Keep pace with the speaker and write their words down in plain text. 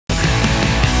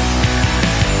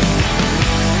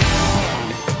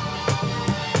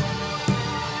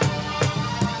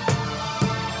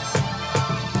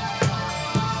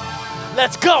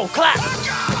let's go, clap.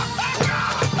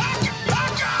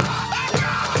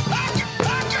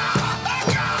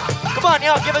 Come on,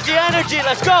 y'all, give us the energy,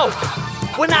 let's go.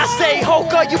 When I say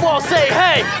Hoka, you all say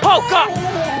hey, Hoka,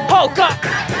 Hoka.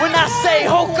 When I say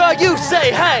Hoka, you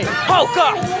say hey,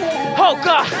 Hoka,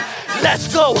 Hoka.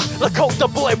 Let's go,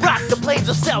 Lakota boy, rock the plains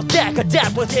of South Dak,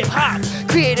 adapt with hip hop.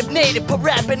 Creative native, put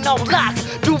rapping on lock.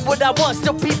 Do what I want,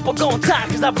 still people gon' talk.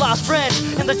 Cause I've lost friends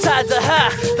and the tides are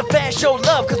high. The fans show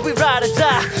love cause we ride or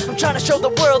die. I'm trying to show the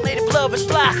world native love is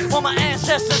fly. While my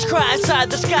ancestors cry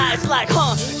inside the sky. It's like,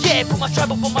 yeah, put my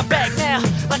tribe up on my back now.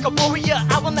 Like a warrior,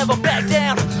 I will never back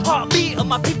down. Heartbeat of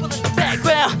my people in the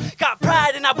background. Got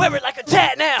pride and I wear it like a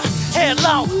tat now. Head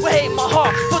long, we hate my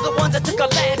heart. For the ones that took our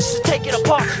land just to take it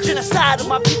apart. Genocide of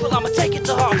my people, I'ma take it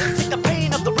to heart. Take the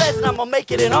pain of the rest and I'ma make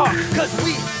it in art. Cause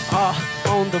we are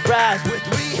on the rise with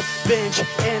revenge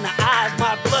in our eyes.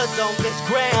 My blood's on this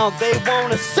ground. They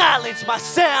wanna silence my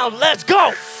sound. Let's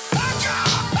go!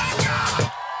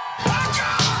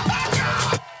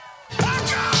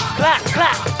 Clap,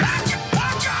 clap.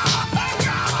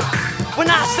 When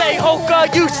I say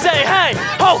Hoka, you say hey,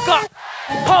 Hoka,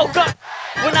 Hoka.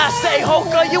 When I say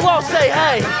Hoka, you all say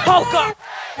hey, Hoka,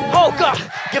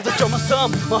 Hoka. Give the drummer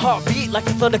some, my heart beat like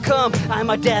the thunder come. I am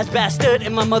my dad's bastard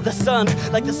and my mother's son.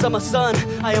 Like the summer sun,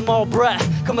 I am all bright.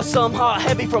 Come with some heart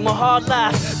heavy from a hard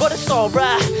life. But it's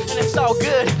alright, and it's all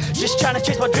good. Just trying to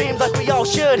chase my dreams like we all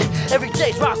should. Every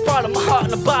day's rock bottom, my heart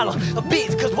in a bottle of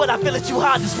beats, cause what I feel is too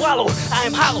hard to swallow. I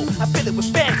am hollow, I feel it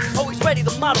with fans. Always ready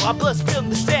to model, our blood spilled in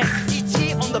the sand.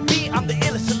 E.T. on the beat, I'm the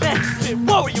illest of men. Fit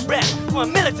warrior rap, from a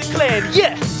militant clan,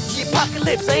 yeah. The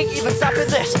apocalypse ain't even stopping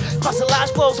this.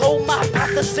 Fossilized flows hold my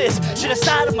hypothesis.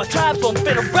 Genocide of my tribe, so I'm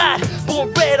finna ride.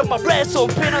 Born red on my red, so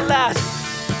I'm penalized.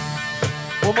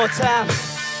 One more time,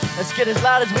 let's get as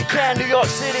loud as we can, New York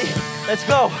City. Let's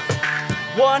go.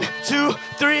 1, 2,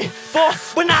 3, 4.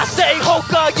 When I say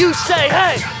Hoka, you say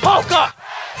hey, Hoka,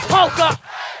 Hoka.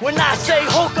 When I say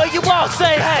Hoka, you all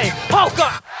say hey,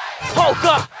 Hoka,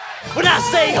 Hoka. When I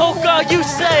say Hoka, you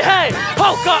say hey,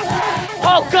 Hoka,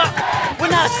 Hoka.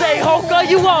 When I say Hoka,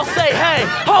 you all say hey,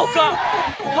 Hoka,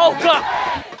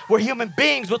 Hoka. We're human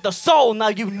beings with a soul, now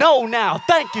you know now.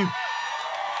 Thank you.